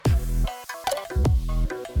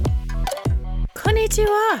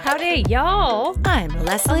Konnichiwa. Howdy, y'all. I'm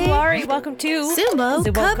Leslie. I'm Laurie. Welcome to Sumo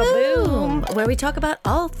Kaboom, Kaboom, where we talk about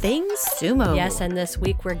all things sumo. Yes, and this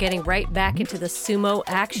week we're getting right back into the sumo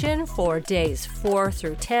action for days 4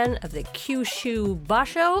 through 10 of the Kyushu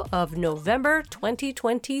Basho of November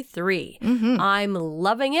 2023. I'm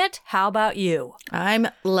loving it. How about you? I'm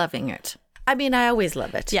loving it. I mean, I always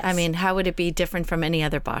love it. Yes. I mean, how would it be different from any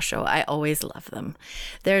other basho? I always love them.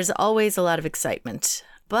 There's always a lot of excitement.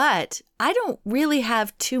 But I don't really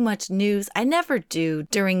have too much news. I never do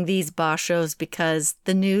during these bashos because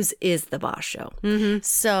the news is the basho.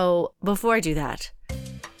 So before I do that,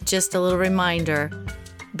 just a little reminder,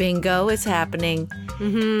 bingo is happening.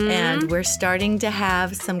 And we're starting to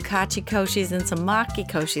have some kachikoshis and some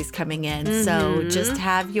makikoshis coming in. So just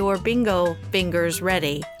have your bingo fingers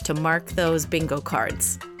ready to mark those bingo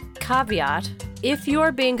cards. Caveat, if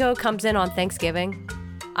your bingo comes in on Thanksgiving,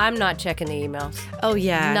 I'm not checking the emails. Oh,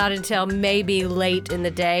 yeah. Not until maybe late in the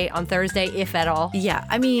day on Thursday, if at all. Yeah,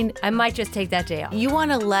 I mean, I might just take that day off. you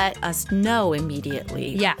want to let us know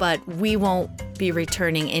immediately. Yeah. But we won't be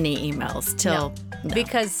returning any emails till... No.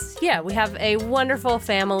 Because, we have a wonderful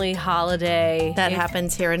family holiday. That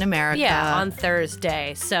happens here in America. Yeah, on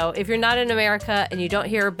Thursday. So if you're not in America and you don't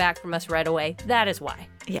hear back from us right away, that is why.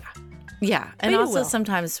 Yeah. Yeah. And But you also will.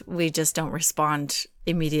 sometimes we just don't respond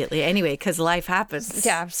immediately anyway because life happens.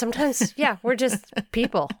 Yeah, sometimes, we're just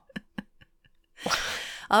people.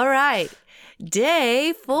 All right.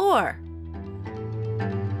 Day 4.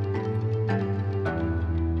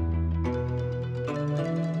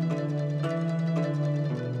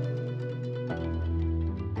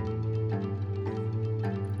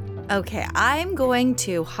 Okay, I'm going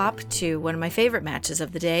to hop to one of my favorite matches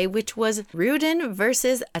of the day, which was Ryuden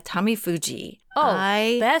versus Atami Fuji. Oh,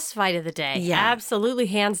 I best fight of the day. Yeah. Absolutely,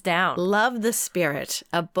 hands down. love the spirit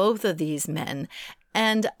of both of these men.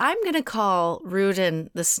 And I'm going to call Ryuden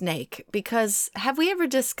the snake because have we ever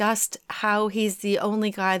discussed how he's the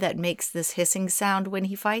only guy that makes this hissing sound when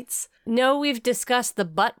he fights? No, we've discussed the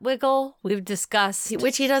butt wiggle. We've discussed...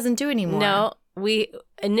 Which he doesn't do anymore. No, we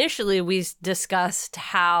discussed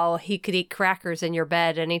how he could eat crackers in your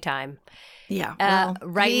bed anytime. Yeah. Well,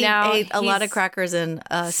 right he now, ate a lot of he's- crackers in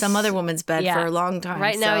some other woman's bed Yeah. for a long time.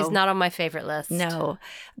 Right now, so- he's not on my favorite list. No,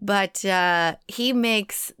 but he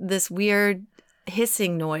makes this weird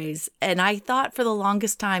hissing noise. And I thought for the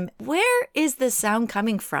longest time, where is this sound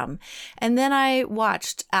coming from? And then I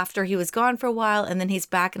watched after he was gone for a while and then he's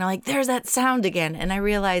back and I'm like, there's that sound again. And I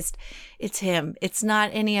realized it's him. It's not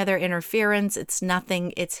any other interference. It's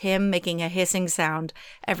nothing. It's him making a hissing sound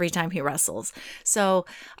every time he wrestles. So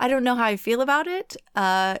I don't know how I feel about it.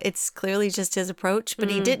 It's clearly just his approach, but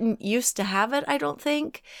he didn't used to have it, I don't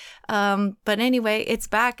think. But anyway, it's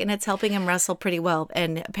back and it's helping him wrestle pretty well.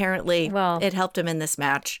 And apparently it helped him in this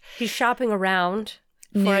match. He's shopping around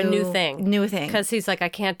for a new thing. New thing. Because he's like, I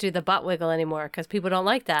can't do the butt wiggle anymore because people don't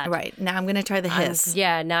like that. Right. Now I'm going to try the hiss.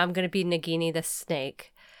 Now I'm going to be Nagini the snake.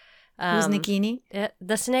 Who's Nagini?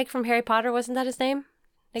 The snake from Harry Potter, wasn't that his name?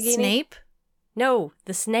 Nagini? Snape? No,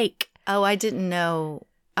 the snake. Oh, I didn't know.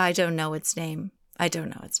 I don't know its name. I don't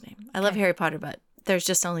know its name. I love Harry Potter, but there's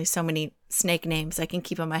just only so many snake names I can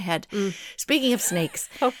keep in my head. Speaking of snakes.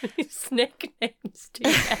 How many snake names do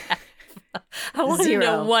you have? I want to 0.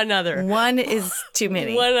 know one other. One is too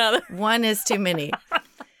many. One other. One is too many.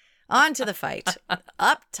 On to the fight.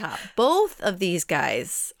 Up top, both of these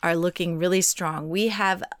guys are looking really strong. We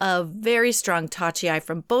have a very strong tachi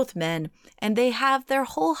from both men, and they have their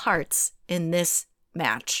whole hearts in this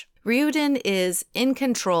match. Ryuden is in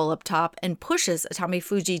control up top and pushes Atami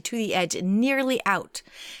Fuji to the edge and nearly out.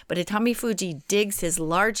 But Atami Fuji digs his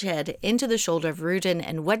large head into the shoulder of Ryuden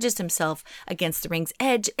and wedges himself against the ring's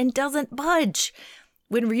edge and doesn't budge.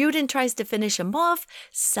 When Ryuden tries to finish him off,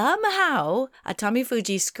 somehow Atami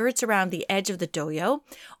Fuji skirts around the edge of the doyo,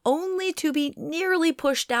 only to be nearly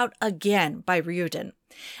pushed out again by Ryuden.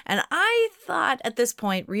 And I thought at this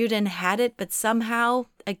point Ryuden had it, but somehow,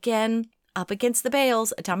 again, up against the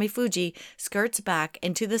bales, Atami Fuji skirts back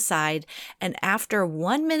and to the side, and after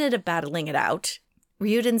 1 minute of battling it out,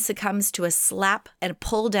 Ryuden succumbs to a slap and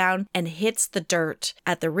pull down and hits the dirt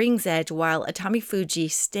at the ring's edge while Atami Fuji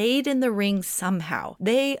stayed in the ring somehow.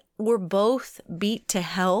 They were both beat to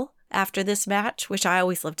hell after this match, which I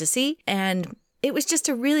always love to see, and it was just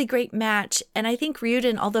a really great match. And I think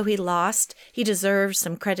Ryuden, although he lost, he deserves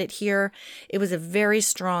some credit here. It was a very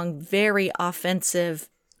strong, very offensive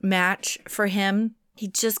match for him. He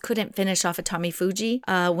just couldn't finish off Atami Fuji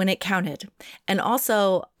when it counted. And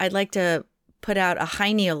also, I'd like to put out a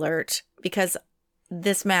Heine alert because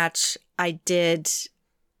this match I did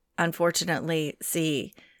unfortunately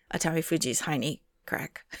see Atami Fuji's Heine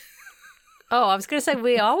crack. Oh, I was going to say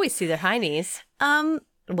we always see their high knees.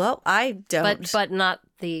 Well, I don't. But not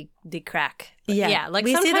the crack. Yeah, like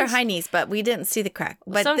we see their high knees, but we didn't see the crack.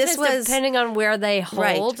 But sometimes this was depending on where they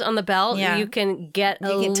hold on the belt, you can get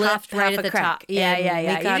a lift right at the top. Yeah.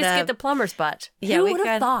 You just get the plumber's butt. Yeah, Who would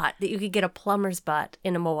have thought that you could get a plumber's butt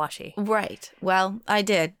in a mawashi? Right. Well, I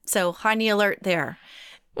did. So high knee alert there.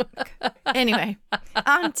 Anyway,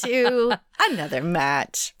 on to another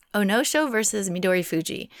match. Onosho versus Midori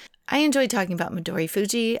Fuji. I enjoy talking about Midori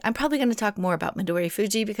Fuji. I'm probably going to talk more about Midori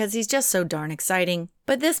Fuji because he's just so darn exciting.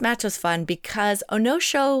 But this match was fun because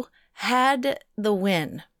Onosho had the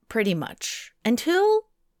win, pretty much, until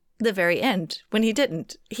the very end, when he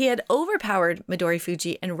didn't. He had overpowered Midori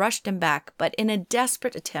Fuji and rushed him back, but in a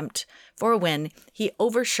desperate attempt for a win, he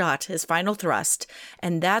overshot his final thrust,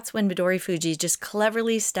 and that's when Midori Fuji just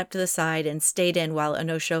cleverly stepped to the side and stayed in while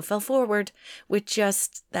Onosho fell forward with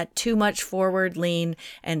just that too much forward lean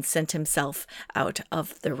and sent himself out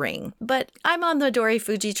of the ring. But I'm on the Midori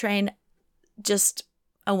Fuji train. Just,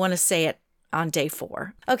 I want to say it on day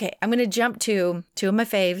 4. Okay, I'm going to jump to 2 of my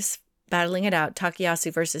faves, battling it out,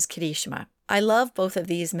 Takayasu versus Kirishima. I love both of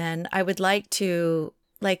these men. I would like to,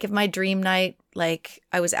 like, if my dream night, like,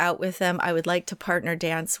 I was out with them, I would like to partner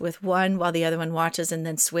dance with one while the other one watches and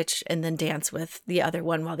then switch and then dance with the other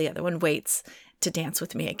one while the other one waits to dance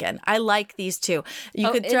with me again. I like these two.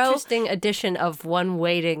 You could throw interesting addition of one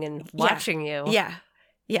waiting and watching you. Yeah.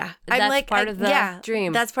 That's like, part of the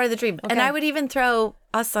dream. That's part of the dream. Okay. And I would even throw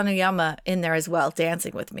Asanoyama in there as well,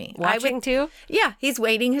 dancing with me. Watching too? Yeah, he's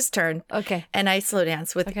waiting his turn. Okay. And I slow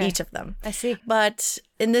dance with each of them. I see. But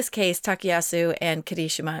in this case, Takayasu and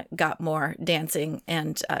Kirishima got more dancing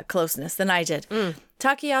and closeness than I did.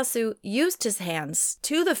 Takayasu used his hands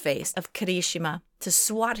to the face of Kirishima to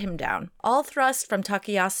swat him down. All thrust from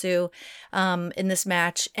Takayasu in this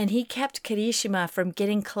match, and he kept Kirishima from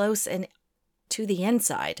getting close and to the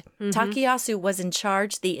inside. Takayasu was in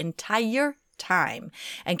charge the entire time,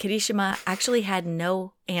 and Kirishima actually had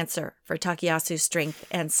no answer for Takayasu's strength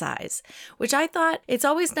and size, which I thought it's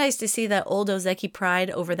always nice to see that old Ozeki pride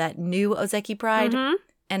over that new Ozeki pride,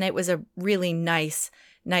 and it was a really nice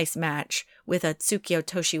match with a Tsukio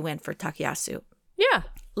Toshi win for Takayasu. Yeah.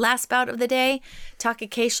 Last bout of the day,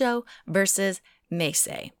 Takakeisho versus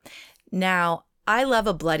Meisei. Now, I love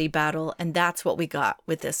a bloody battle, and that's what we got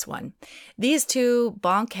with this one. These two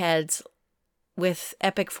bonk heads with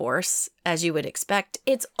epic force, as you would expect.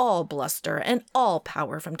 It's all bluster and all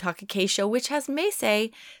power from Takakeisho, which has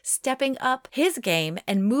Meisei stepping up his game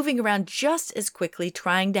and moving around just as quickly,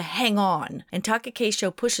 trying to hang on. And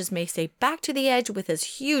Takakeisho pushes Meisei back to the edge with his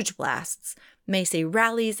huge blasts. Meisei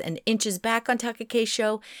rallies and inches back on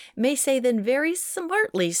Takakeisho. Meisei then very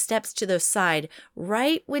smartly steps to the side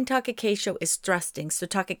right when Takakeisho is thrusting, so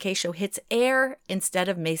Takakeisho hits air instead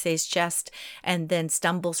of Meisei's chest and then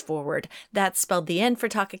stumbles forward. That spelled the end for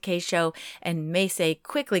Takakeisho, and Meisei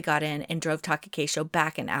quickly got in and drove Takakeisho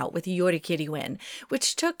back and out with Yorikiri win,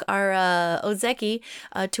 which took our Ozeki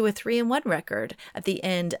to a 3-1 record at the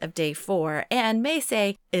end of day 4. And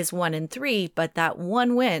Meisei is 1-3, but that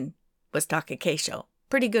one win was Takakeisho.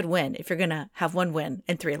 Pretty good win if you're going to have one win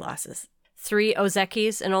and 3 losses. 3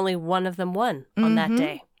 Ozekis and only one of them won on that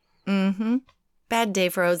day. Bad day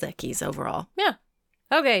for Ozekis overall. Yeah.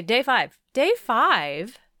 Okay, day 5. Day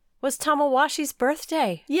 5 was Tamawashi's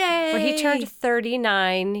birthday. Yay! Where he turned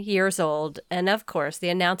 39 years old. And of course, the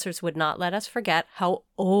announcers would not let us forget how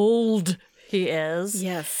old he is.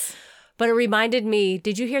 Yes. But it reminded me,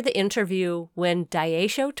 did you hear the interview when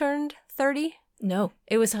Daisho turned 30? No.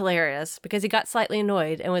 It was hilarious because he got slightly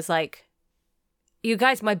annoyed and was like, you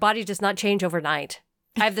guys, my body does not change overnight.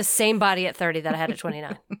 I have the same body at 30 that I had at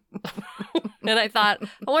 29. And I thought,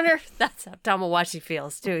 I wonder if that's how Tamawashi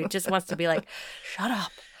feels too. He just wants to be like, shut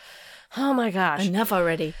up. Oh my gosh. Enough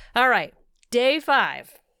already. All right. Day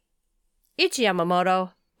 5. Ichi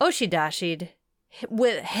Yamamoto, Oshidashi'd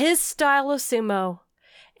with his style of sumo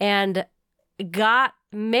and got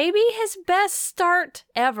maybe his best start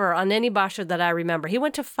ever on any basho that I remember. He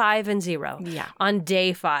went to 5-0 on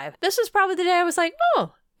day 5. This was probably the day I was like,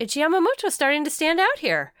 oh, Ichi Yamamoto's starting to stand out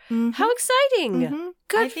here. How exciting.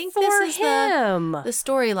 Good I think for this is him. The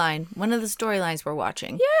storyline, one of the storylines we're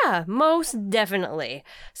watching. Yeah, most definitely.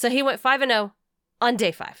 So he went 5-0 on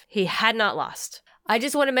day 5. He had not lost. I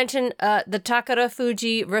just want to mention the Takara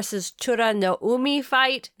Fuji versus Chura no Umi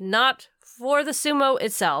fight, not for the sumo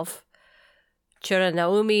itself. Chura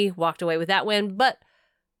no Umi walked away with that win, but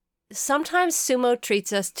sometimes sumo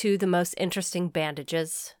treats us to the most interesting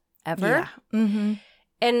bandages ever. Yeah.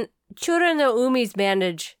 And Chura no Umi's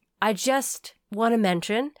bandage, I just want to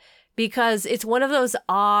mention because it's one of those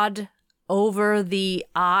odd over the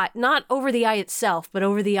eye, not over the eye itself, but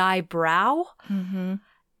over the eyebrow. Mm-hmm.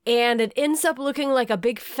 And it ends up looking like a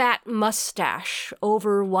big fat mustache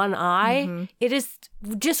over one eye. Mm-hmm. It is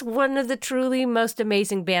just one of the truly most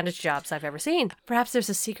amazing bandage jobs I've ever seen. Perhaps there's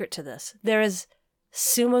a secret to this. There is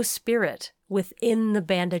sumo spirit within the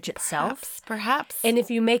bandage itself. Perhaps. And if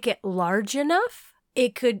you make it large enough,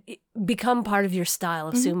 it could become part of your style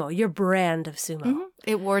of sumo, your brand of sumo. Mm-hmm.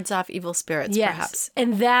 It wards off evil spirits, perhaps.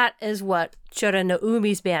 And that is what Chora no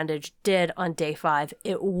Umi's bandage did on day 5.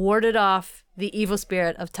 It warded off the evil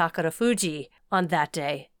spirit of Takara Fuji on that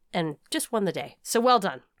day and just won the day. So well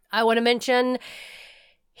done. I want to mention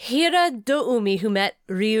Hira do Umi, who met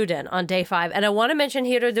Ryuden on day 5. And I want to mention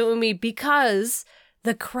Hira do Umi because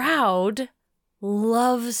the crowd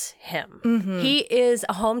loves him. Mm-hmm. He is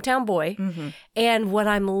a hometown boy. Mm-hmm. And what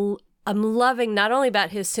I'm loving not only about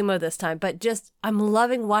his sumo this time, but just I'm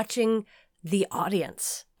loving watching the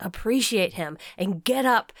audience appreciate him and get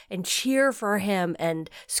up and cheer for him and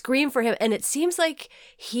scream for him. And it seems like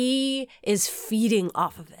he is feeding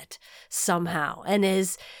off of it somehow. And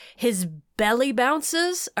his belly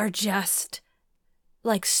bounces are just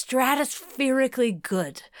like stratospherically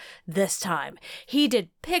good this time. He did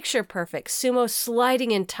picture perfect sumo sliding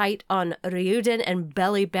in tight on Ryuden and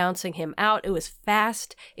belly bouncing him out. It was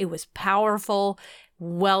fast. It was powerful.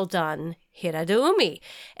 Well done, Hira do Umi.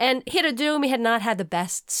 And Hira do Umi had not had the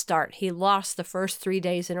best start. He lost the first 3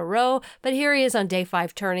 days in a row, but here he is on day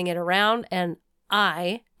 5 turning it around, and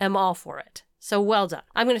I am all for it. So well done.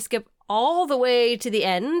 I'm going to skip all the way to the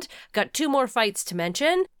end. Got 2 more fights to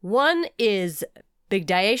mention. One is Big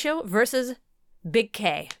Daisho versus Big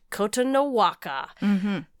K, Koto no Waka.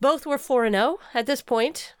 Mm-hmm. Both were 4-0 at this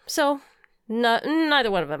point, so neither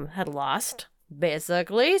one of them had lost,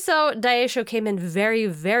 basically. So Daisho came in very,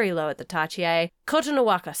 very low at the tachiai. Koto no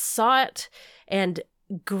Waka saw it and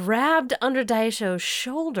grabbed under Daisho's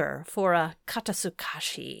shoulder for a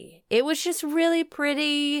katasukashi. It was just really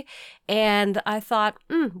pretty, and I thought,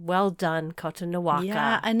 well done, Koto no Waka.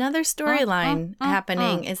 Yeah, another storyline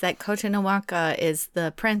happening is that Koto no Waka is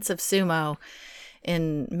the prince of sumo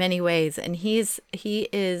in many ways, and he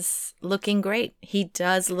is looking great. He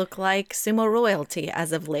does look like sumo royalty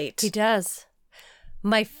as of late. He does.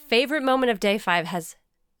 My favorite moment of day 5 has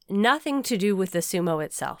nothing to do with the sumo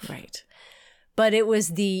itself. Right. But it was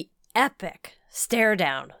the epic stare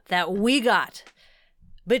down that we got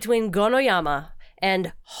between Gonoyama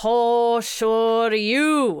and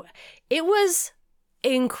Hoshoryu. It was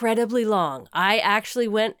incredibly long. I actually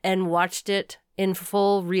went and watched it in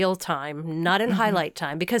full real time, not in highlight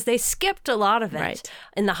time, because they skipped a lot of it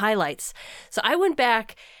in the highlights. So I went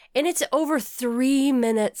back, and it's over 3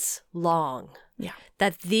 minutes long. Yeah.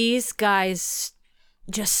 That these guys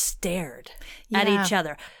just stared at each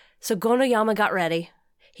other. So Gonoyama got ready.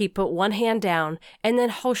 He put one hand down, and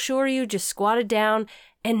then Hoshoryu just squatted down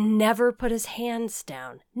and never put his hands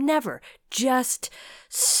down. Never. Just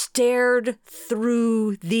stared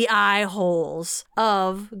through the eye holes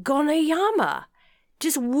of Gonoyama.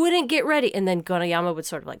 Just wouldn't get ready. And then Gonoyama would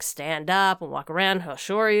sort of like stand up and walk around.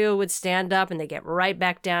 Hoshoryu would stand up and they get right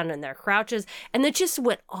back down in their crouches. And it just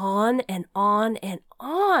went on and on and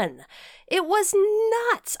on. It was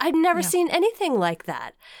nuts. I'd never seen anything like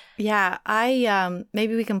that. Yeah, I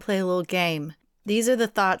maybe we can play a little game. These are the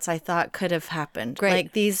thoughts I thought could have happened. Great.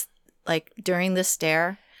 Like these, like during the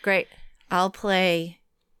stare. Great. I'll play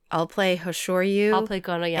Hoshoryu. I'll play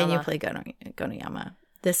Gonoyama. And you play Gonoyama.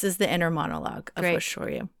 This is the inner monologue of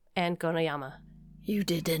Hoshoryu. And Gonoyama. You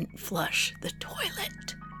didn't flush the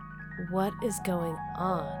toilet. What is going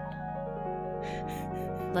on?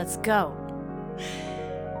 Let's go.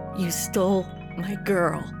 You stole my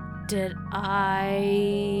girl. Did I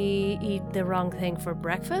eat the wrong thing for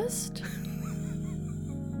breakfast?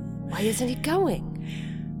 Why isn't he going?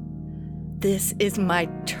 This is my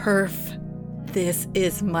turf. This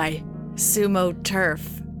is my sumo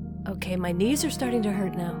turf. Okay, my knees are starting to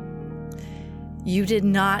hurt now. You did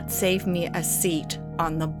not save me a seat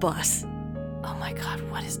on the bus. Oh my God,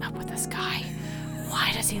 what is up with this guy?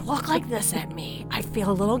 Why does he look like this at me? I feel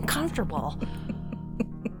a little uncomfortable.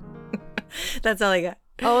 That's all I got.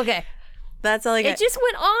 Oh, okay. That's all I got. It just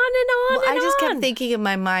went on and on and on. I just kept thinking in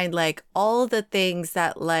my mind, like, all the things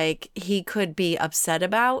that, like, he could be upset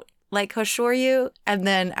about, like Hoshoryu. And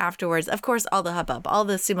then afterwards, of course, all the hubbub, all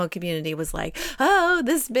the sumo community was like, oh,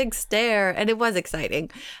 this big stare. And it was exciting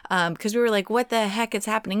because we were like, what the heck is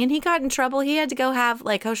happening? And he got in trouble. He had to go have,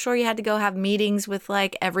 like, Hoshoryu had to go have meetings with,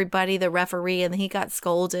 like, everybody, the referee, and he got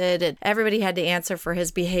scolded. And everybody had to answer for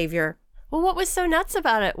his behavior. Well, what was so nuts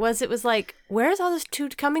about it was like, where's all this two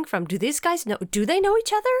coming from? Do these guys know? Do they know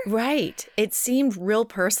each other? Right. It seemed real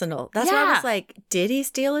personal. That's why I was like, did he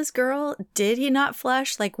steal his girl? Did he not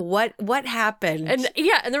flush? Like, what happened? And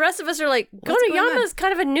the rest of us are like, Gonayama's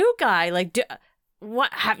kind of a new guy. Like,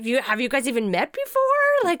 what have you guys even met before?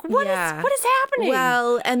 Like, what is happening?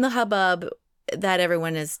 Well, and the hubbub that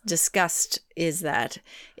everyone has discussed is that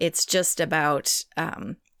it's just about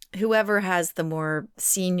whoever has the more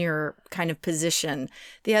senior kind of position,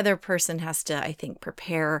 the other person has to, I think,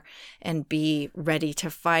 prepare and be ready to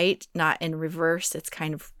fight, not in reverse. It's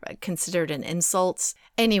kind of considered an insult.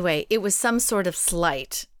 Anyway, it was some sort of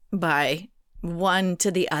slight by one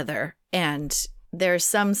to the other. And there's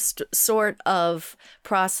some sort of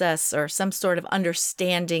process or some sort of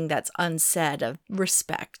understanding that's unsaid of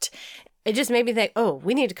respect. It just made me think,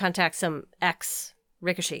 we need to contact some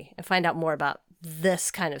ex-Ricochet and find out more about this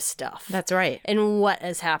kind of stuff. That's right. And what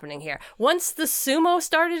is happening here. Once the sumo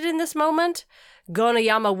started in this moment,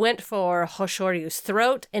 Gonayama went for Hoshoryu's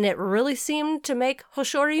throat, and it really seemed to make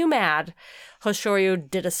Hoshoryu mad. Hoshoryu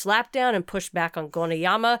did a slap down and pushed back on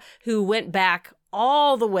Gonayama, who went back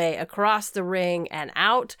all the way across the ring and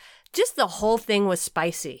out. Just the whole thing was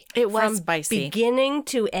spicy. It was spicy. Beginning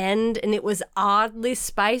to end, and it was oddly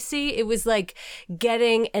spicy. It was like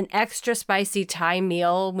getting an extra spicy Thai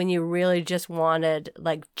meal when you really just wanted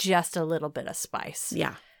like just a little bit of spice.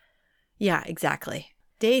 Yeah. Yeah, exactly.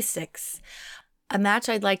 Day 6. A match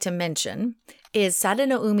I'd like to mention is Sada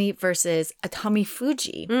no Umi versus Atami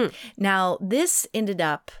Fuji. Now, this ended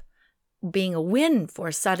up being a win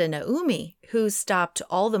for Sada no Umi, who stopped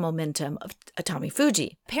all the momentum of Atami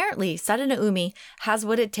Fuji. Apparently, Sada no Umi has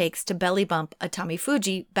what it takes to belly bump Atami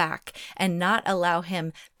Fuji back and not allow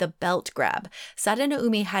him the belt grab. Sada no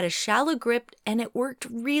Umi had a shallow grip and it worked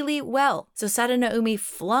really well. So Sada no Umi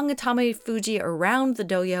flung Atami Fuji around the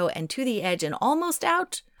doyo and to the edge and almost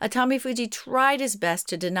out. Atami Fuji tried his best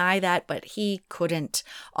to deny that, but he couldn't.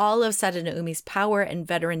 All of Sada no Umi's power and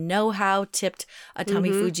veteran know-how tipped Atami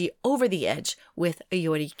Fuji over the edge with a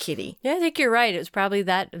Yorikiri. Yeah, I think you're right. It was probably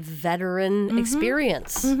that veteran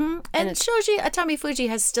experience. And it shows you Atami Fuji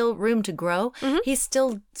has still room to grow. He's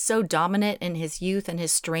still so dominant in his youth and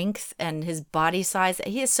his strength and his body size.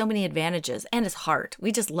 He has so many advantages. And his heart.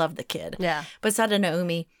 We just love the kid. Yeah. But Sada no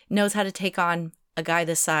Umi knows how to take on a guy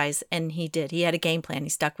this size, and he did. He had a game plan. He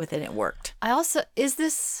stuck with it, and it worked. Is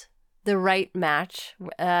this the right match?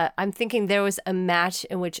 I'm thinking there was a match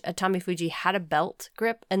in which Atami Fuji had a belt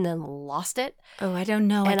grip and then lost it. Oh, I don't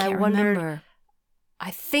know. And I can't remember. I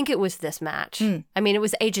think it was this match. I mean, it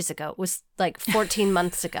was ages ago. It was like 14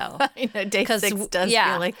 months ago. I know, day 6 does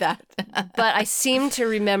feel like that. But I seem to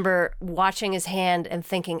remember watching his hand and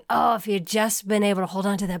thinking, if he had just been able to hold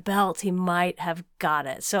on to that belt, he might have got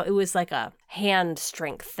it. So it was like a hand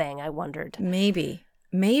strength thing, I wondered. Maybe.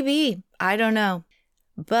 I don't know.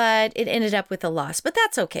 But it ended up with a loss. But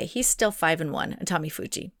that's okay. He's still 5-1, Atami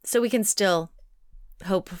Fuji. So we can still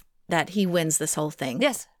hope that he wins this whole thing.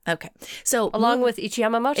 Yes. Okay. So along with Ichi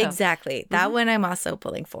Yamamoto. Exactly. That one I'm also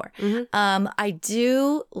pulling for. I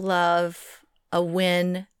do love a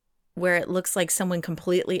win where it looks like someone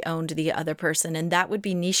completely owned the other person, and that would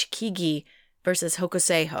be Nishikigi versus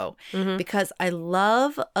Hokuseiho, because I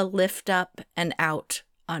love a lift up and out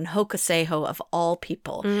on Hokuseiho of all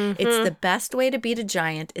people. It's the best way to beat a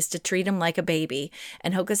giant is to treat him like a baby,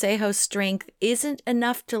 and Hokuseiho's strength isn't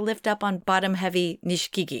enough to lift up on bottom-heavy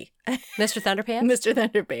Nishikigi. Mr. Thunderpants? Mr.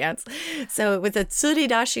 Thunderpants. So it was a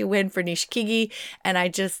tsuridashi win for Nishikigi, and I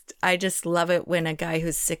just love it when a guy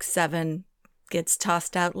who's 6'7" gets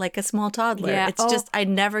tossed out like a small toddler. Yeah. It's just, I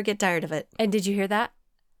never get tired of it. And did you hear that?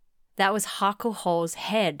 That was Hakuho's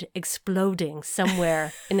head exploding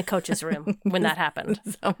somewhere in the coach's room when that happened.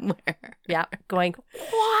 Somewhere. Yeah, going,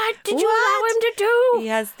 what did you allow him to do? He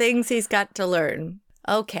has things he's got to learn.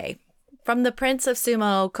 Okay. From the Prince of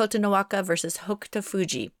Sumo, Kotonowaka versus Hokuto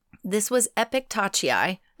Fuji. This was epic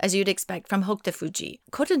tachi, as you'd expect from Hokuto Fuji.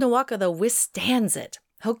 Kotonowaka, though, withstands it.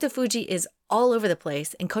 Hokuto Fuji is all over the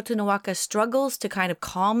place, and Kotonowaka struggles to kind of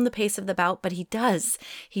calm the pace of the bout, but he does.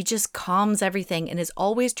 He just calms everything and is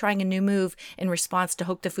always trying a new move in response to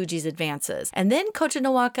Hokuto Fuji's advances. And then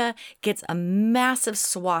Kotonowaka gets a massive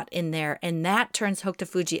swat in there, and that turns Hokuto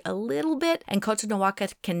Fuji a little bit, and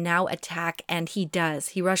Kotonowaka can now attack, and he does.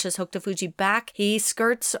 He rushes Hokuto Fuji back. He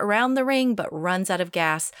skirts around the ring, but runs out of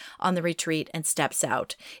gas on the retreat and steps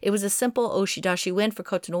out. It was a simple Oshidashi win for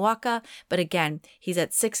Kotonowaka, but again, he's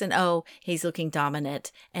at 6-0. He's looking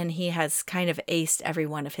dominant, and he has kind of aced every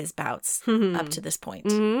one of his bouts up to this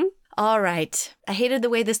point. All right. I hated the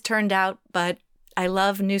way this turned out, but I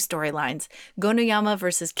love new storylines. Gonayama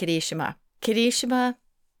versus Kirishima. Kirishima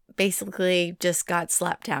basically just got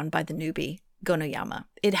slapped down by the newbie, Gonoyama.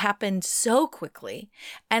 It happened so quickly.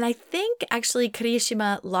 And I think actually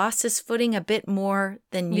Kirishima lost his footing a bit more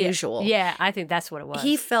than usual. Yeah, I think that's what it was.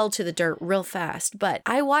 He fell to the dirt real fast. But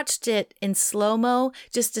I watched it in slow-mo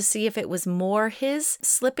just to see if it was more his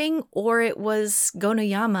slipping or it was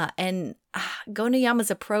Gonoyama. And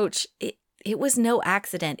Gonoyama's approach, it was no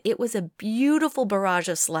accident. It was a beautiful barrage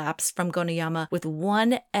of slaps from Gonoyama with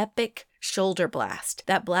one epic shoulder blast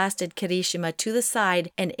that blasted Kirishima to the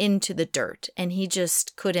side and into the dirt. And he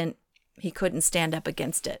just couldn't stand up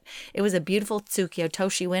against it. It was a beautiful Tsukio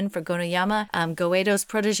Toshi win for Gonoyama, Goeido's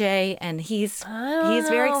protege, and he's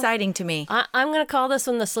very exciting to me. I'm going to call this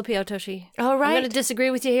one the Slippy Otoshi. All right. I'm going to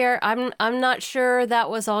disagree with you here. I'm not sure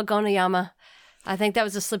that was all Gonoyama. I think that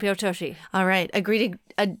was a Slippy Otoshi. All right. Agree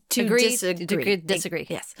to disagree.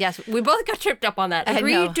 Yes. We both got tripped up on that.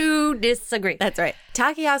 Agree to disagree. That's right.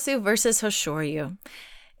 Takayasu versus Hoshoryu.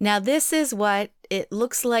 Now, this is what it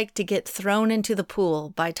looks like to get thrown into the pool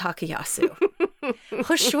by Takayasu.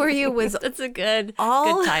 Hoshoryu was That's a good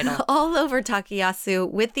title. All over Takayasu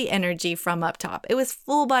with the energy from up top. It was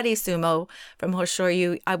full body sumo from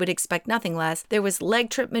Hoshoryu. I would expect nothing less. There was leg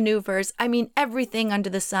trip maneuvers. I mean, everything under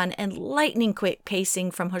the sun and lightning quick pacing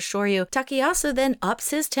from Hoshoryu. Takayasu then ups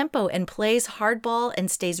his tempo and plays hardball and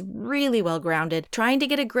stays really well grounded, trying to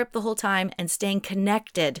get a grip the whole time and staying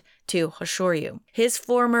connected to Hoshoryu. His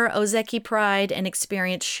former Ozeki pride and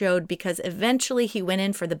experience showed because eventually he went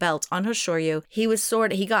in for the belt on Hoshoryu. He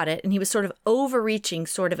got it, and he was sort of overreaching,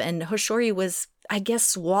 and Hoshoryu was, I guess,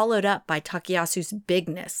 swallowed up by Takayasu's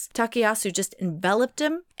bigness. Takayasu just enveloped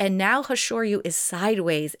him, and now Hoshoryu is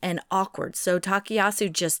sideways and awkward, so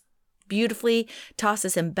Takayasu just beautifully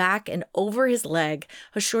tosses him back and over his leg.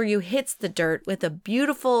 Hoshoryu hits the dirt with a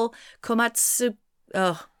beautiful komatatsuki.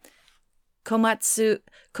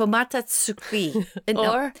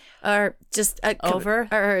 Or just a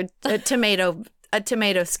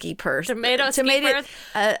tomato ski purse. A tomato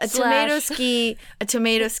ski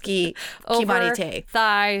kimarite.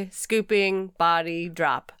 Thigh scooping body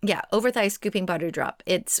drop. Yeah, over thigh scooping body drop.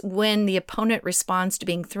 It's when the opponent responds to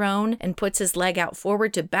being thrown and puts his leg out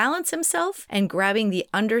forward to balance himself and grabbing the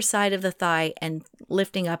underside of the thigh and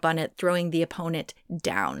lifting up on it, throwing the opponent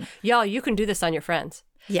down. Y'all, you can do this on your friends.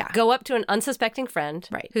 Yeah. Go up to an unsuspecting friend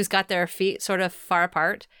who's got their feet sort of far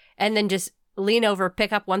apart and then just lean over,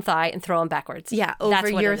 pick up one thigh and throw them backwards. Yeah, over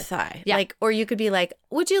your thigh. Yeah. Or you could be like,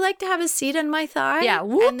 would you like to have a seat on my thigh? Yeah.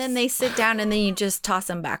 Whoops. And then they sit down and then you just toss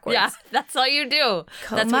them backwards. Yeah, that's all you do.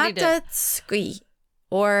 That's what he did. Komatatsuki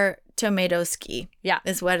or tomato ski. Yeah.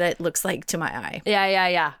 Is what it looks like to my eye.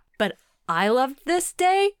 Yeah. But I loved this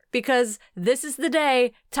day because this is the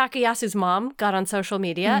day Takayasu's mom got on social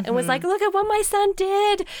media and was like, look at what my son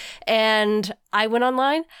did. And I went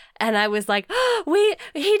online and I was like,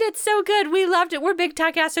 he did so good. We loved it. We're big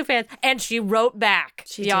Takayasu fans. And she wrote back.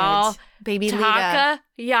 Y'all, did. Baby Lita.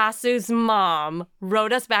 Takayasu's mom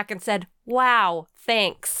wrote us back and said, wow,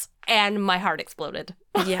 thanks. And my heart exploded.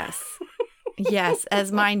 Yes,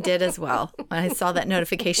 as mine did as well. When I saw that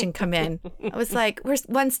notification come in, I was like, we're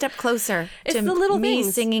one step closer to the little me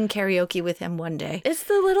things. Singing karaoke with him one day. It's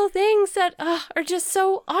the little things that are just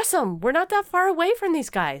so awesome. We're not that far away from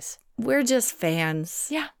these guys. We're just fans.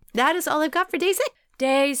 Yeah. That is all I've got for day 6.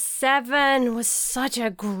 Day 7 was such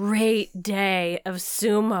a great day of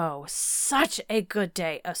sumo. Such a good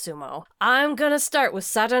day of sumo. I'm going to start with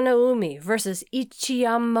Sadanoumi versus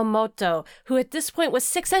Ichiyamamoto, who at this point was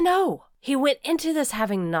 6-0. He went into this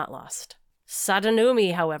having not lost.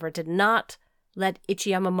 Sadanoumi, however, did not let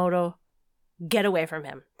Ichiyamamoto get away from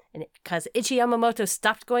him, because Ichiyamamoto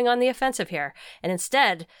stopped going on the offensive here and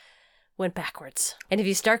instead went backwards. And if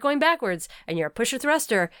you start going backwards and you're a pusher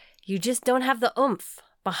thruster, you just don't have the oomph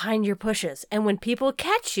behind your pushes. And when people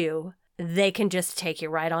catch you, they can just take you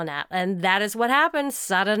right on out. And that is what happened.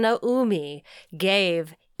 Sadanoumi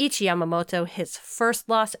gave Ichiyamamoto his first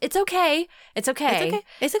loss. It's okay. It's okay.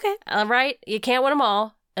 All right? You can't win them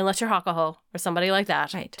all unless you're Hakuho or somebody like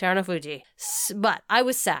that. Right. Terunofuji. But I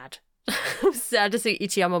was sad. I was sad to see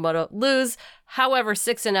Ichiyamamoto lose. However,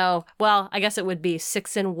 6-0, well, I guess it would be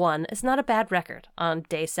 6-1. It's not a bad record on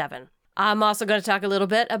day 7. I'm also going to talk a little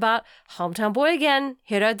bit about hometown boy again,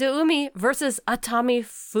 Hiradeumi versus Atami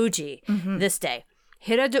Fuji this day.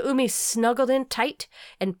 Hiradeumi snuggled in tight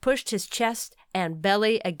and pushed his chest and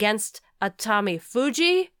belly against Atami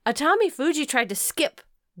Fuji. Atami Fuji tried to skip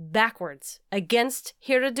backwards against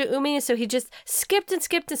Hiradeumi, so he just skipped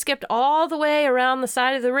all the way around the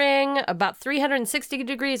side of the ring, about 360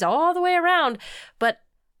 degrees all the way around. But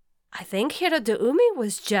I think Hiradeumi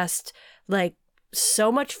was just like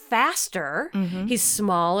so much faster. Mm-hmm. He's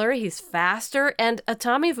smaller, he's faster. And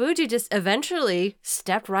Atami Fuji just eventually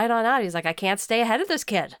stepped right on out. He's like, I can't stay ahead of this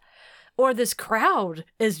kid. Or this crowd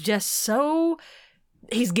is just so...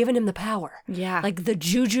 He's given him the power. Yeah. Like the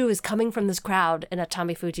juju is coming from this crowd, and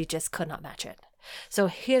Atami Fuji just could not match it. So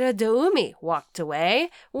Hiradoumi walked away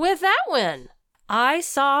with that win. I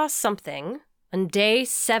saw something on day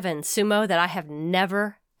 7 sumo that I have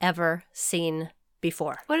never, ever seen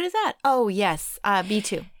before. What is that? Oh, yes.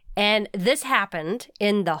 B2. And this happened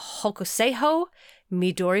in the Hokuseiho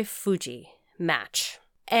Midori Fuji match.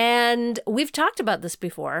 And we've talked about this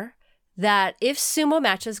before, that if sumo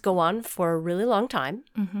matches go on for a really long time,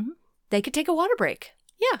 they could take a water break.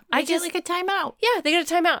 Yeah. I get like a timeout. Yeah, they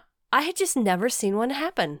get a timeout. I had just never seen one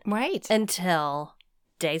happen. Right. Until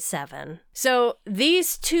day 7. So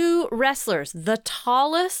these two wrestlers, the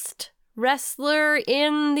tallest wrestler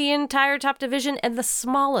in the entire top division and the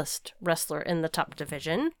smallest wrestler in the top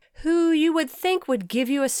division, who you would think would give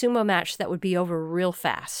you a sumo match that would be over real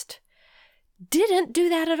fast, didn't do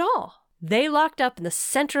that at all. They locked up in the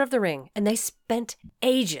center of the ring, and they spent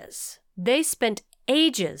ages. They spent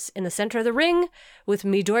ages in the center of the ring with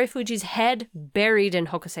Midori Fuji's head buried in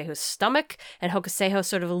Hokuseiho's stomach and Hokuseiho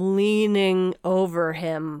sort of leaning over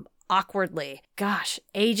him awkwardly. Gosh,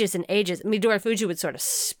 ages and ages. Midori Fuji would sort of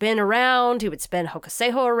spin around. He would spin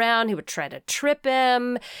Hokuseiho around. He would try to trip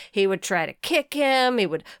him. He would try to kick him. He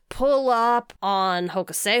would pull up on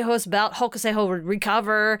Hokuseiho's belt. Hokuseiho would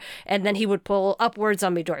recover, and then he would pull upwards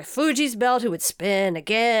on Midori Fuji's belt, who would spin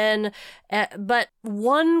again. But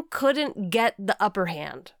one couldn't get the upper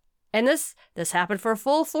hand. And this happened for a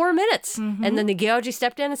full 4 minutes. And then the Gyoji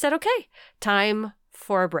stepped in and said, okay, time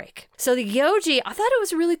for a break. So the Gyoji, I thought it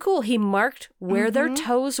was really cool. He marked where their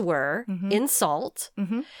toes were in salt.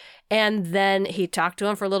 And then he talked to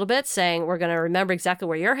him for a little bit, saying, we're going to remember exactly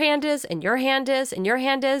where your hand is, and your hand is, and your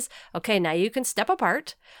hand is. Okay, now you can step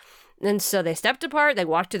apart. And so they stepped apart. They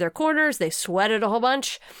walked to their corners. They sweated a whole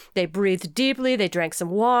bunch. They breathed deeply. They drank some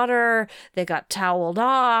water. They got toweled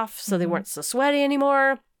off so they weren't so sweaty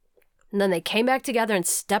anymore. And then they came back together and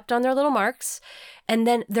stepped on their little marks. And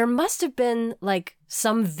then there must have been like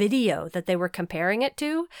some video that they were comparing it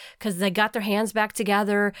to, because they got their hands back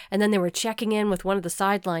together and then they were checking in with one of the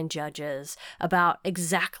sideline judges about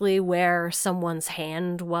exactly where someone's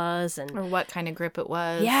hand was and or what kind of grip it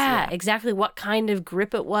was. Yeah, exactly what kind of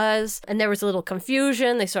grip it was. And there was a little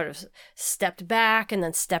confusion. They sort of stepped back and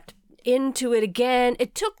then stepped into it again.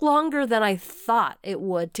 It took longer than I thought it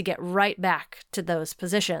would to get right back to those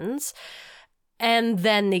positions. And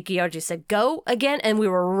then the Gyoji said, go again. And we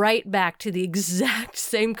were right back to the exact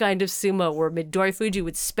same kind of sumo where Midori Fuji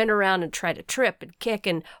would spin around and try to trip and kick.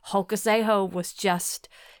 And Hokuseiho was just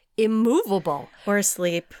immovable. Or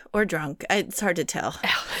asleep or drunk. It's hard to tell.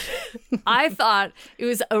 I thought it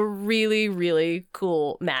was a really, really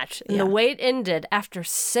cool match. And the way it ended after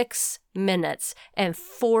 6 minutes and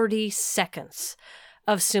 40 seconds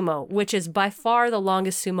of sumo, which is by far the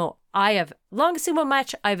longest sumo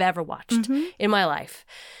match I've ever watched in my life.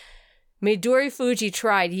 Midori Fuji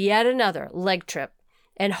tried yet another leg trip,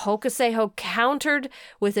 and Hokuseiho countered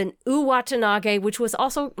with an uwatanage, which was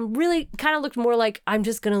also really kind of looked more like, I'm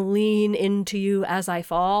just going to lean into you as I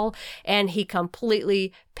fall. And he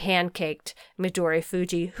completely pancaked Midori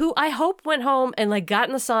Fuji, who I hope went home and like got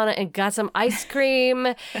in the sauna and got some ice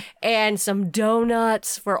cream and some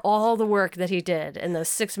donuts for all the work that he did in those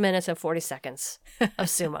 6 minutes and 40 seconds of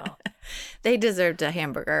sumo. They deserved a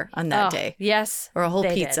hamburger on that day. Yes. Or a whole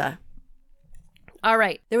they pizza. Did. All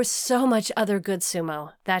right. There was so much other good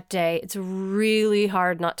sumo that day. It's really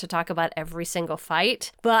hard not to talk about every single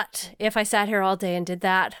fight. But if I sat here all day and did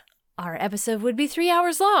that, our episode would be 3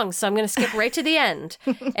 hours long. So I'm going to skip right to the end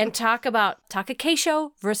and talk about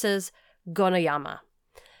Takakeisho versus Gonoyama.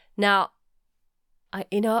 Now,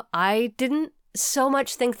 I didn't so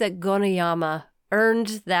much think that Gonoyama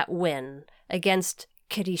earned that win against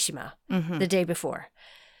Kirishima the day before.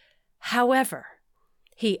 However,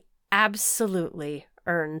 he absolutely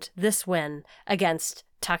earned this win against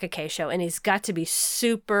Takakeisho, and he's got to be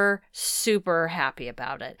super, super happy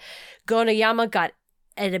about it. Gonoyama got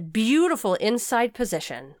at a beautiful inside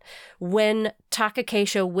position when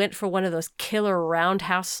Takakeisho went for one of those killer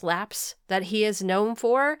roundhouse slaps that he is known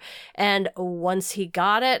for, and once he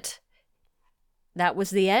got it, that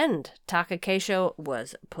was the end. Takakeisho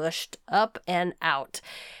was pushed up and out.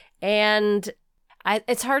 And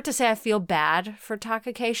it's hard to say I feel bad for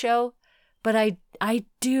Takakeisho, but I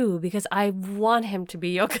do, because I want him to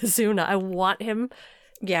be Yokozuna. I want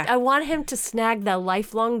him to snag the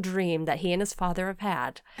lifelong dream that he and his father have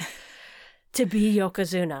had to be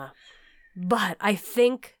Yokozuna. But I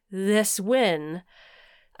think this loss,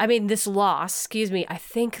 I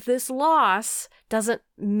think this loss doesn't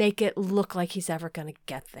make it look like he's ever going to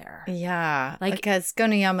get there. Yeah, because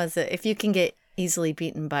Goneyama's, if you can get easily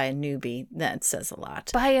beaten by a newbie, that says a lot.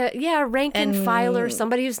 By a rank and filer,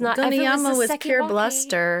 somebody who's not... Goneyama was pure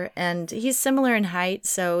bluster, and he's similar in height,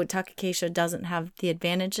 so Takakeisho doesn't have the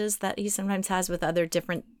advantages that he sometimes has with other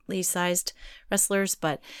differently sized wrestlers,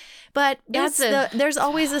 but there's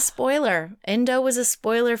always a spoiler. Endo was a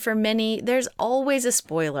spoiler for many. There's always a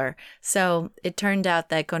spoiler. So it turned out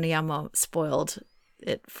that Goneyama spoiled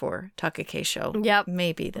it for Takakeisho. Yep.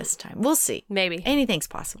 Maybe this time. We'll see. Maybe. Anything's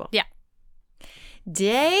possible. Yeah.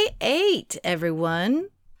 Day 8, everyone.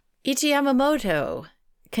 Ichi Yamamoto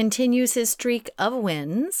continues his streak of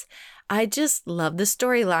wins. I just love the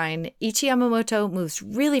storyline. Ichi Yamamoto moves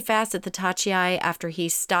really fast at the Tachiai after he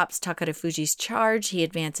stops Takada Fuji's charge. He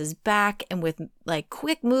advances back, and with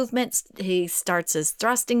quick movements, he starts his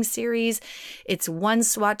thrusting series. It's one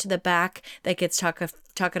swat to the back that gets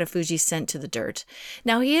Takada Fuji sent to the dirt.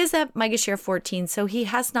 Now, he is at Maegashira 14, so he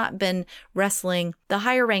has not been wrestling the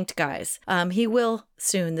higher ranked guys. He will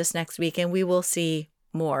soon this next week, and we will see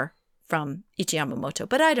more from Ichi Yamamoto,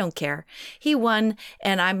 but I don't care. He won,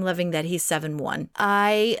 and I'm loving that he's 7-1.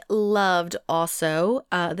 I loved also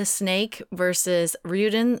the Snake versus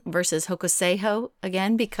Ryuden versus Hokuseiho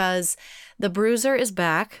again, because the Bruiser is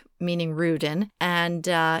back, meaning Ryuden, and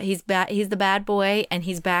he's the bad boy, and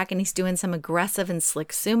he's back, and he's doing some aggressive and slick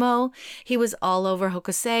sumo. He was all over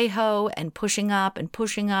Hokuseiho and pushing up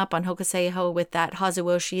on Hokuseiho with that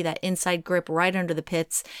Hazuoshi, that inside grip right under the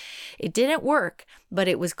pits. It didn't work, but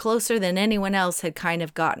it was closer than anyone else had kind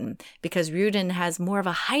of gotten, because Ryuden has more of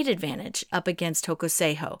a height advantage up against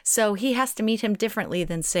Hokuseiho. So he has to meet him differently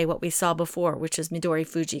than, say, what we saw before, which is Midori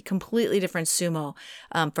Fuji. Completely different sumo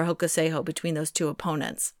for Hokuseiho between those two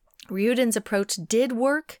opponents. Ryuden's approach did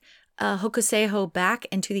work. Hokuseiho back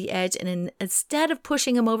and to the edge, and instead of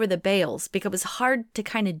pushing him over the bales, because it was hard to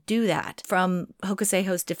kind of do that from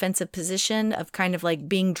Hokuseiho's defensive position of kind of like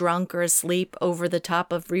being drunk or asleep over the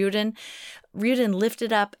top of Ryuden. Ryuden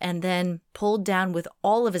lifted up and then pulled down with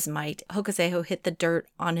all of his might. Hokuseiho hit the dirt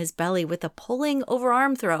on his belly with a pulling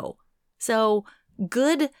overarm throw. So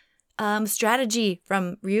good strategy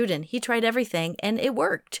from Ryuden. He tried everything and it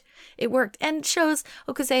worked. It worked, and shows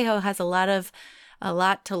Hokuseiho has a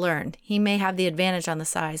lot to learn. He may have the advantage on the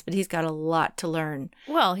size, but he's got a lot to learn.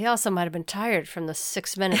 Well, he also might have been tired from the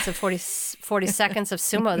 6 minutes and 40 seconds of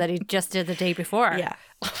sumo that he just did the day before. Yeah,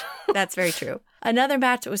 that's very true. Another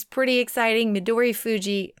match that was pretty exciting. Midori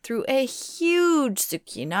Fuji threw a huge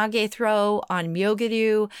Tsukinage throw on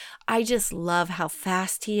Myogiryu. I just love how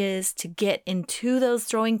fast he is to get into those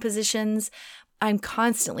throwing positions. I'm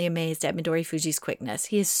constantly amazed at Midori Fuji's quickness.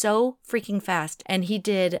 He is so freaking fast. And he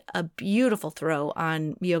did a beautiful throw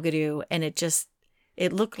on Myogiryu, and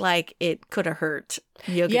it looked like it could have hurt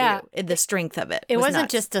Myogiryu. Yeah, the strength of it. It wasn't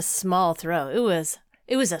nuts. Just a small throw. It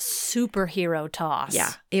was a superhero toss.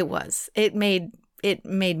 Yeah, it was. It made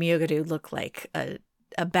Myogiryu look like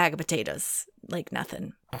a bag of potatoes, like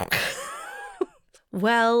nothing.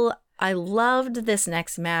 Well, I loved this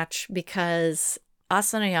next match because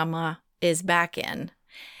Asanoyama is back in,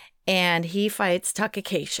 and he fights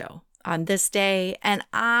Takakeisho on this day, and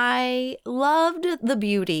I loved the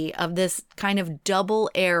beauty of this kind of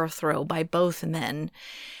double air throw by both men,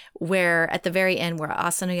 where at the very end, where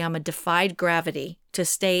Asanoyama defied gravity to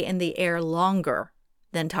stay in the air longer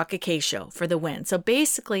than Takakeisho for the win. So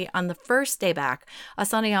basically, on the first day back,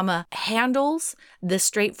 Asanoyama handles the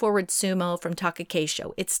straightforward sumo from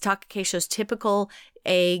Takakeisho. It's Takakeisho's typical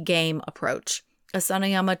A-game approach.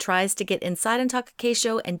 Asanoyama tries to get inside on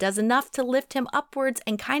Takakeisho and does enough to lift him upwards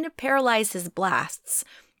and kind of paralyze his blasts.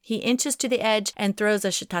 He inches to the edge and throws a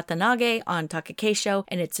shitatanage on Takakeisho,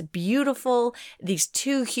 and it's beautiful. These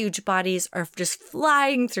two huge bodies are just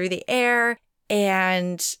flying through the air,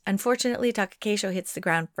 and unfortunately, Takakeisho hits the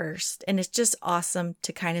ground first, and it's just awesome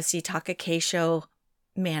to kind of see Takakeisho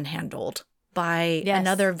manhandled by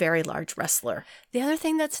another very large wrestler. The other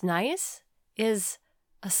thing that's nice is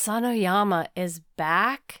Asanoyama is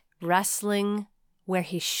back wrestling where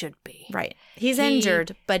he should be. Right. He's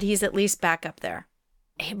injured, but he's at least back up there.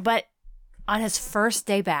 But on his first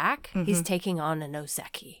day back, he's taking on an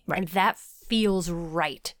Ozeki. Right. And that feels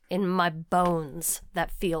right. In my bones,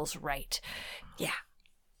 that feels right. Yeah.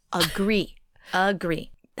 Agree.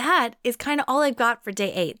 That is kind of all I've got for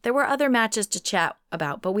day 8. There were other matches to chat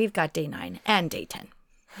about, but we've got day 9 and day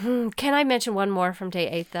 10. Can I mention one more from day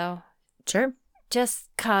 8, though? Sure. Just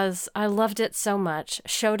because I loved it so much.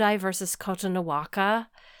 Shodai versus Kotonowaka.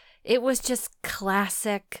 It was just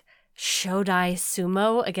classic Shodai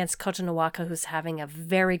Sumo against Kotonowaka, who's having a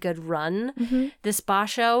very good run this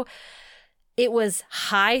Basho. It was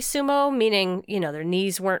high sumo, meaning, their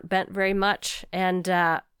knees weren't bent very much. And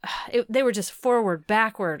they were just forward,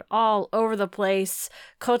 backward, all over the place.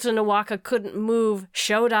 Kotonowaka couldn't move.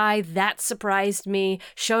 Shodai, that surprised me.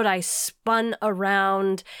 Shodai spun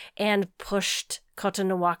around and pushed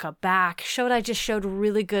Kotonowaka back. Shodai just showed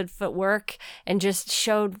really good footwork and just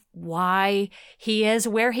showed why he is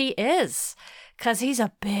where he is. Because he's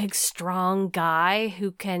a big, strong guy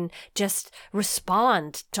who can just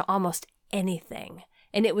respond to almost anything.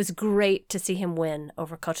 And it was great to see him win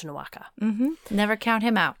over Kotonowaka. Never count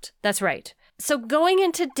him out. That's right. So going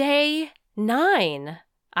into day 9,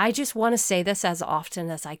 I just want to say this as often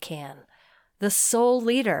as I can. The sole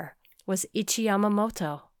leader was Ichi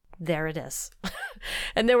Yamamoto. There it is.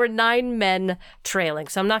 And there were 9 men trailing,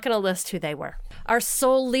 so I'm not going to list who they were. Our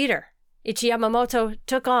sole leader, Ichi Yamamoto,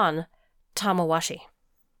 took on Tamawashi,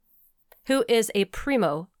 who is a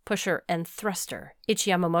primo pusher and thruster.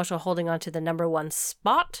 Ichi Yamamoto holding on to the number 1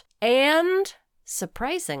 spot. And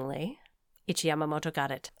surprisingly, Ichi Yamamoto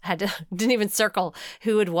got it. Didn't even circle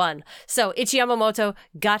who had won. So Ichi Yamamoto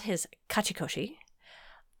got his kachikoshi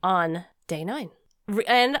on day 9.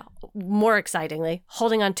 And more excitingly,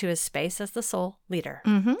 holding on to his space as the sole leader.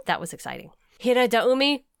 That was exciting. Hira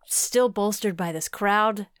Daumi, still bolstered by this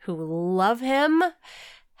crowd who love him,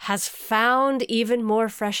 has found even more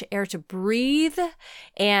fresh air to breathe,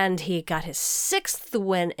 and he got his 6th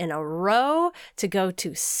win in a row to go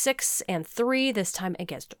to 6-3, this time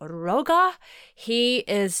against Roga. He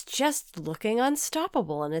is just looking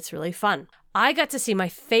unstoppable, and it's really fun. I got to see my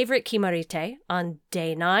favorite Kimarite on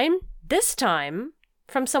day 9, this time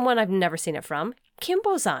from someone I've never seen it from,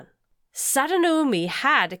 Kimbo-san. Sadanoumi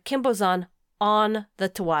had Kimbo-san on the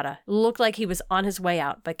Tawara. Looked like he was on his way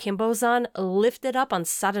out, but Kimbo-san lifted up on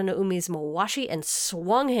Sadanoumi's mawashi and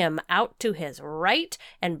swung him out to his right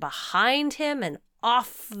and behind him and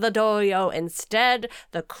off the doyo instead.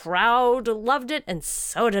 The crowd loved it, and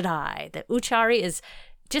so did I. The uchari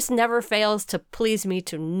just never fails to please me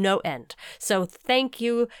to no end. So thank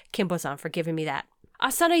you, Kimbo-san, for giving me that.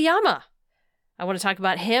 Asanoyama. I want to talk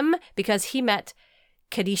about him because he met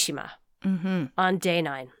Kirishima on day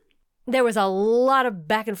 9. There was a lot of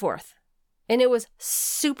back and forth, and it was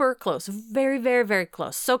super close. Very, very, very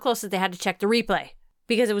close. So close that they had to check the replay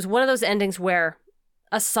because it was one of those endings where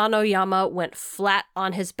Asanoyama went flat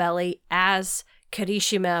on his belly as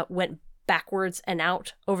Kirishima went backwards and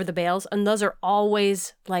out over the bales. And those are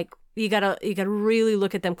always like, you gotta really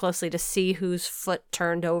look at them closely to see whose foot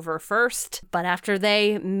turned over first. But after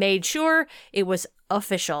they made sure it was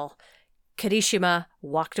official, Kirishima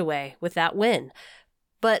walked away with that win.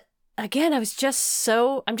 But again, I'm just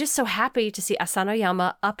so happy to see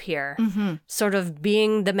Asanoyama up here, sort of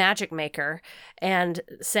being the magic maker and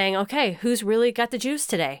saying, okay, who's really got the juice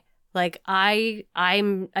today? Like, I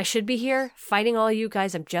should be here fighting all you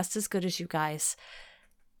guys. I'm just as good as you guys.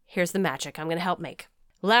 Here's the magic I'm going to help make.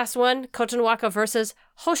 Last one, Kotonowaka versus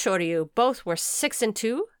Hoshoryu. Both were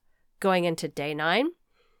 6-2 going into day 9.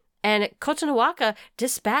 And Kotonowaka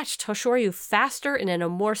dispatched Hoshoryu faster and in a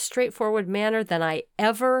more straightforward manner than I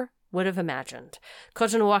ever would have imagined.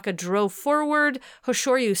 Kotonowaka drove forward.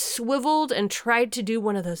 Hoshoryu swiveled and tried to do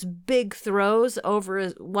one of those big throws over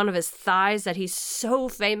one of his thighs that he's so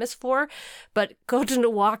famous for. But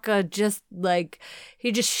Kotonowaka just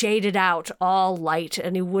shaded out all light,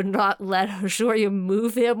 and he would not let Hoshoryu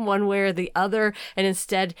move him one way or the other. And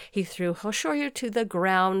instead, he threw Hoshoryu to the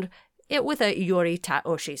ground with a Yori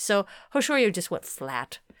Taoshi. So Hoshoryu just went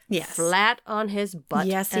flat. Yes. Flat on his butt.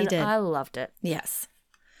 Yes, he did. I loved it. Yes.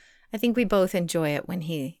 I think we both enjoy it when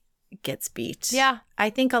he gets beat. Yeah. I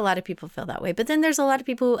think a lot of people feel that way. But then there's a lot of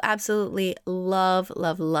people who absolutely love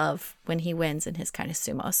when he wins in his kind of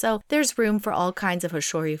sumo. So there's room for all kinds of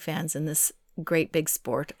Hoshoryu fans in this great big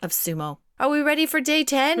sport of sumo. Are we ready for day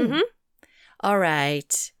 10? All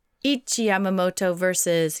right. Ichi Yamamoto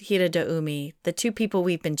versus Hira Daumi, the two people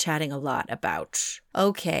we've been chatting a lot about.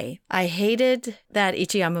 Okay. I hated that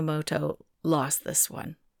Ichi Yamamoto lost this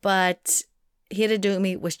one. But Hira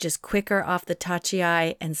Daumi was just quicker off the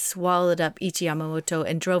tachi and swallowed up Ichi Yamamoto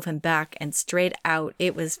and drove him back and straight out.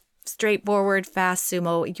 It was straightforward, fast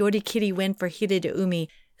sumo. Yorikiri win for Hira Daumi.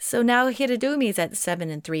 So now Hira Daumi is at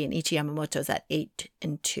 7-3 and Ichi Yamamoto's at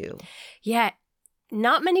 8-2. Yeah,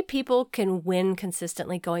 not many people can win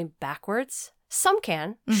consistently going backwards. Some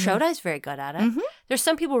can. Shodai's very good at it. There's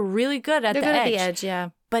some people really good at the edge. They're good at the edge, yeah.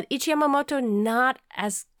 But Ichi Yamamoto not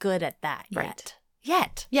as good at that yet.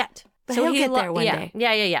 But so he'll get there one day.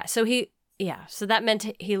 Yeah. So that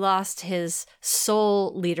meant he lost his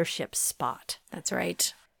sole leadership spot. That's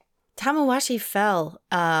right. Tamawashi fell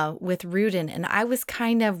with Rudin, and I was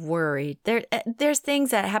kind of worried. There's things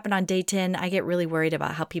that happen on day 10. I get really worried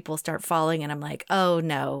about how people start falling, and I'm like, oh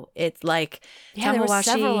no. It's like Yeah, there were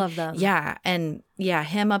several of them. Yeah, and yeah,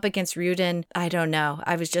 him up against Rudin. I don't know.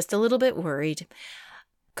 I was just a little bit worried.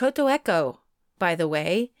 Koto Eko, by the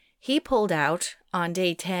way, he pulled out on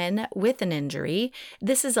day 10 with an injury.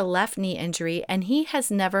 This is a left knee injury, and he has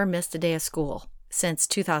never missed a day of school since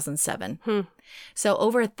 2007. So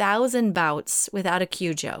over 1,000 bouts without a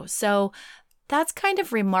kyujo. So that's kind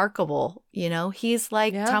of remarkable. You know, he's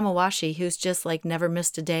like Tamawashi, who's just like never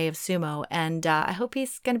missed a day of sumo. And I hope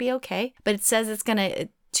he's going to be okay. But it says it's going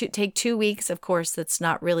to take 2 weeks. Of course, that's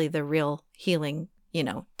not really the real healing,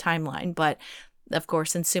 timeline. But of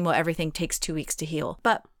course, in sumo, everything takes 2 weeks to heal.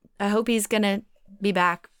 But I hope he's going to be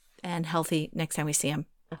back and healthy next time we see him.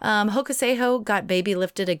 Hokuseiho got baby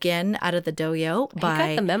lifted again out of the doyo by... He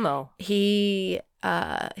got the memo. He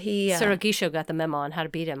Sorogisho got the memo on how to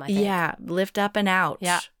beat him, I think. Yeah, lift up and out.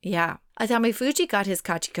 Yeah. Atami Fuji got his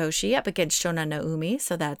Kachikoshi up against Shona no Umi,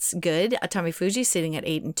 so that's good. Atami Fuji sitting at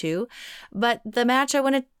 8-2. But the match I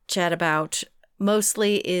want to chat about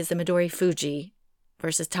mostly is the Midori Fuji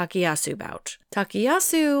versus Takayasu bout.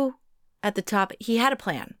 Takayasu at the top, he had a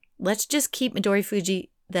plan. Let's just keep Midori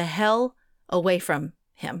Fuji the hell away from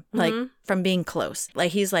him, like from being close.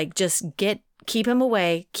 Like he's like, just keep him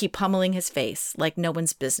away, keep pummeling his face like no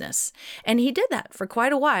one's business. And he did that for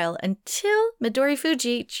quite a while until Midori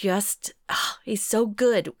Fuji he's so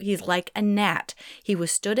good. He's like a gnat. He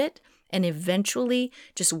withstood it and eventually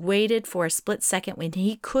just waited for a split second when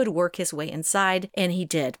he could work his way inside, and he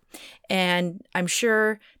did. And I'm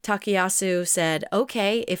sure Takayasu said,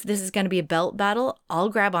 okay, if this is going to be a belt battle, I'll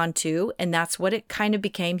grab on too. And that's what it kind of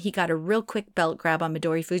became. He got a real quick belt grab on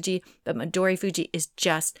Midori Fuji, but Midori Fuji is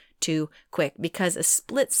just too quick because a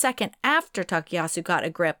split second after Takayasu got a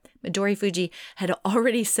grip, Midori Fuji had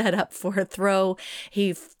already set up for a throw.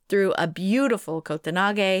 He threw a beautiful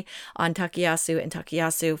kotenage on Takayasu, and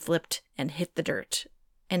Takayasu flipped and hit the dirt.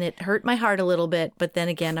 And it hurt my heart a little bit, but then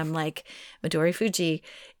again, I'm like, Midori Fuji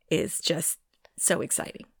is just so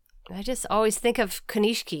exciting. I just always think of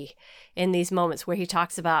Kanishiki in these moments where he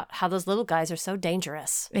talks about how those little guys are so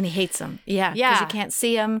dangerous. And he hates them. Yeah. Because you can't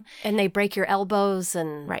see them. And they break your elbows.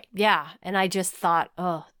 And right. Yeah. And I just thought,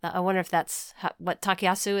 I wonder if that's what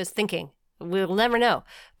Takayasu is thinking. We'll never know.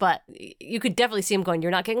 But you could definitely see him going, you're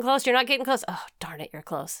not getting close. You're not getting close. Oh, darn it. You're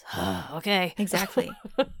close. Okay. Exactly.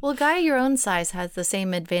 Well, a guy your own size has the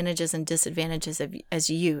same advantages and disadvantages as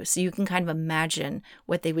you. So you can kind of imagine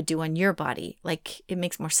what they would do on your body. Like, it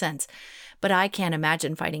makes more sense. But I can't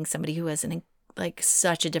imagine fighting somebody who has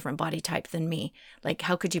such a different body type than me. Like,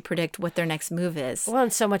 how could you predict what their next move is? Well,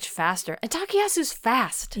 and so much faster. And Takayasu's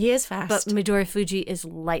fast. He is fast. But Midori Fuji is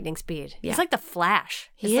lightning speed. Yeah. He's like the Flash.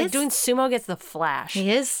 He is. Like doing sumo gets the Flash.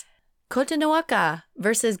 He is. Kota no Waka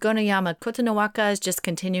versus Gonoyama. Kota no Waka is just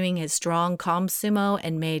continuing his strong, calm sumo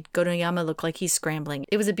and made Gonoyama look like he's scrambling.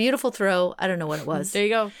 It was a beautiful throw. I don't know what it was. There you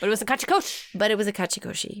go. But it was a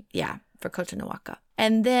kachikoshi. Yeah, for Kota no Waka.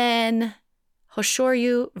 And then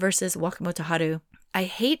Hoshoryu versus Wakamoto Haru. I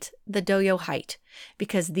hate the doyo height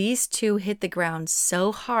because these two hit the ground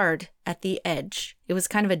so hard at the edge. It was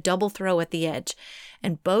kind of a double throw at the edge.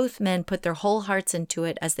 And both men put their whole hearts into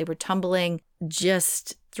it as they were tumbling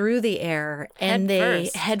just through the air.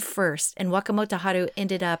 Head first. And Wakamoto Haru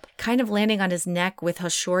ended up kind of landing on his neck with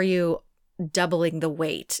Hoshoryu doubling the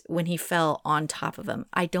weight when he fell on top of him.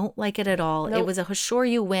 I don't like it at all. Nope. It was a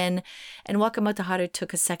Hoshoryu win, and Wakamoto Haru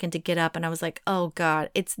took a second to get up, and I was like, oh God,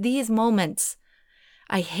 it's these moments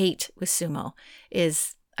I hate with sumo.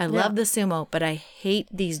 I love the sumo, but I hate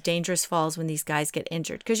these dangerous falls when these guys get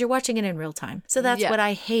injured because you're watching it in real time. So that's what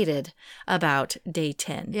I hated about day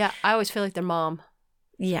 10. Yeah, I always feel like their mom.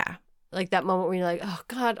 Yeah. Like that moment where you're like, oh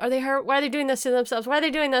God, are they hurt? Why are they doing this to themselves? Why are they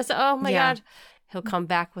doing this? Oh my God. He'll come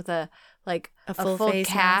back with a full face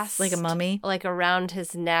cast, like a mummy, like around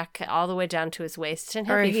his neck, all the way down to his waist, and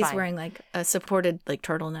he's fine. Wearing like a supported like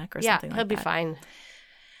turtleneck or something like that. Yeah, he'll be fine.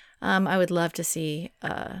 I would love to see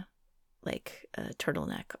like a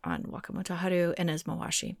turtleneck on Wakamoto Haru and his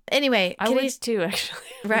mawashi. Anyway, I would too, actually.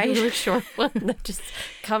 Right, a really short one that just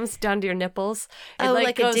comes down to your nipples. It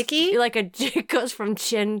like a dicky, it goes from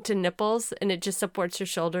chin to nipples, and it just supports your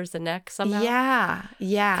shoulders and neck somehow.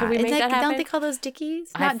 Yeah. Can we make that happen? Don't they call those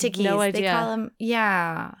dickies? I Not have dickies. No idea. They call them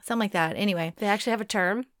something like that. Anyway, they actually have a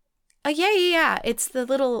term. Yeah. It's the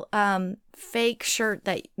little fake shirt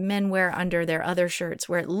that men wear under their other shirts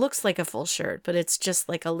where it looks like a full shirt, but it's just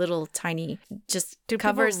like a little tiny, just Do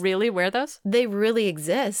covers. people really wear those? They really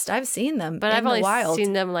exist. I've seen them, But in I've the only wild.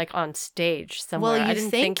 seen them like on stage somewhere. Well, I you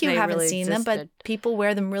didn't think you they haven't really seen them, but existed. people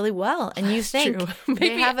wear them really well, and you think True. they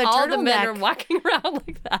Maybe have a all the men are turtleneck. walking around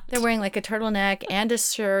like that. They're wearing like a turtleneck and a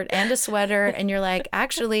shirt and a sweater, and you're like,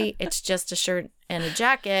 actually, it's just a shirt and a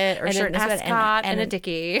jacket, or and shirt an and a sweater ascot and a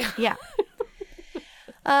dickie. Yeah.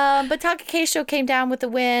 But Takakeisho came down with the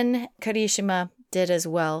win. Karishima did as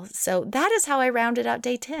well. So that is how I rounded out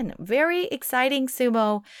day 10. Very exciting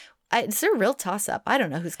sumo. It's a real toss-up. I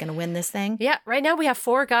don't know who's going to win this thing. Yeah, right now we have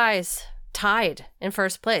 4 guys tied in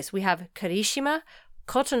first place. We have Karishima,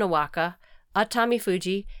 Kotonowaka, Atami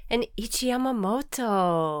Fuji, and Ichi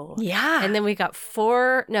Yamamoto. Yeah. And then we got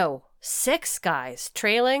 6 guys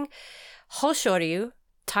trailing Hoshoryu,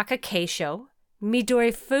 Takakeisho,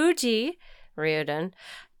 Midori Fuji, Ryuden,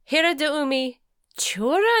 Hirada Umi,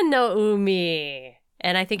 Chura no Umi.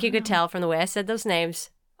 And I think you could tell from the way I said those names,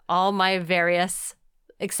 all my various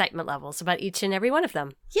excitement levels about each and every one of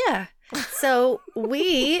them. Yeah. So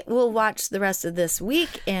we will watch the rest of this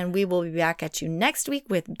week, and we will be back at you next week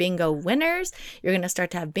with bingo winners. You're going to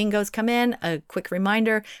start to have bingos come in. A quick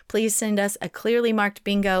reminder, please send us a clearly marked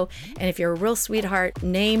bingo. And if you're a real sweetheart,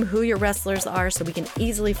 name who your wrestlers are so we can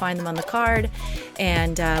easily find them on the card.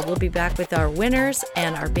 And we'll be back with our winners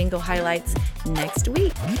and our bingo highlights next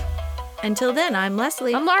week. Until then, I'm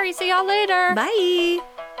Leslie. I'm Laurie. See y'all later.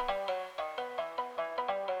 Bye.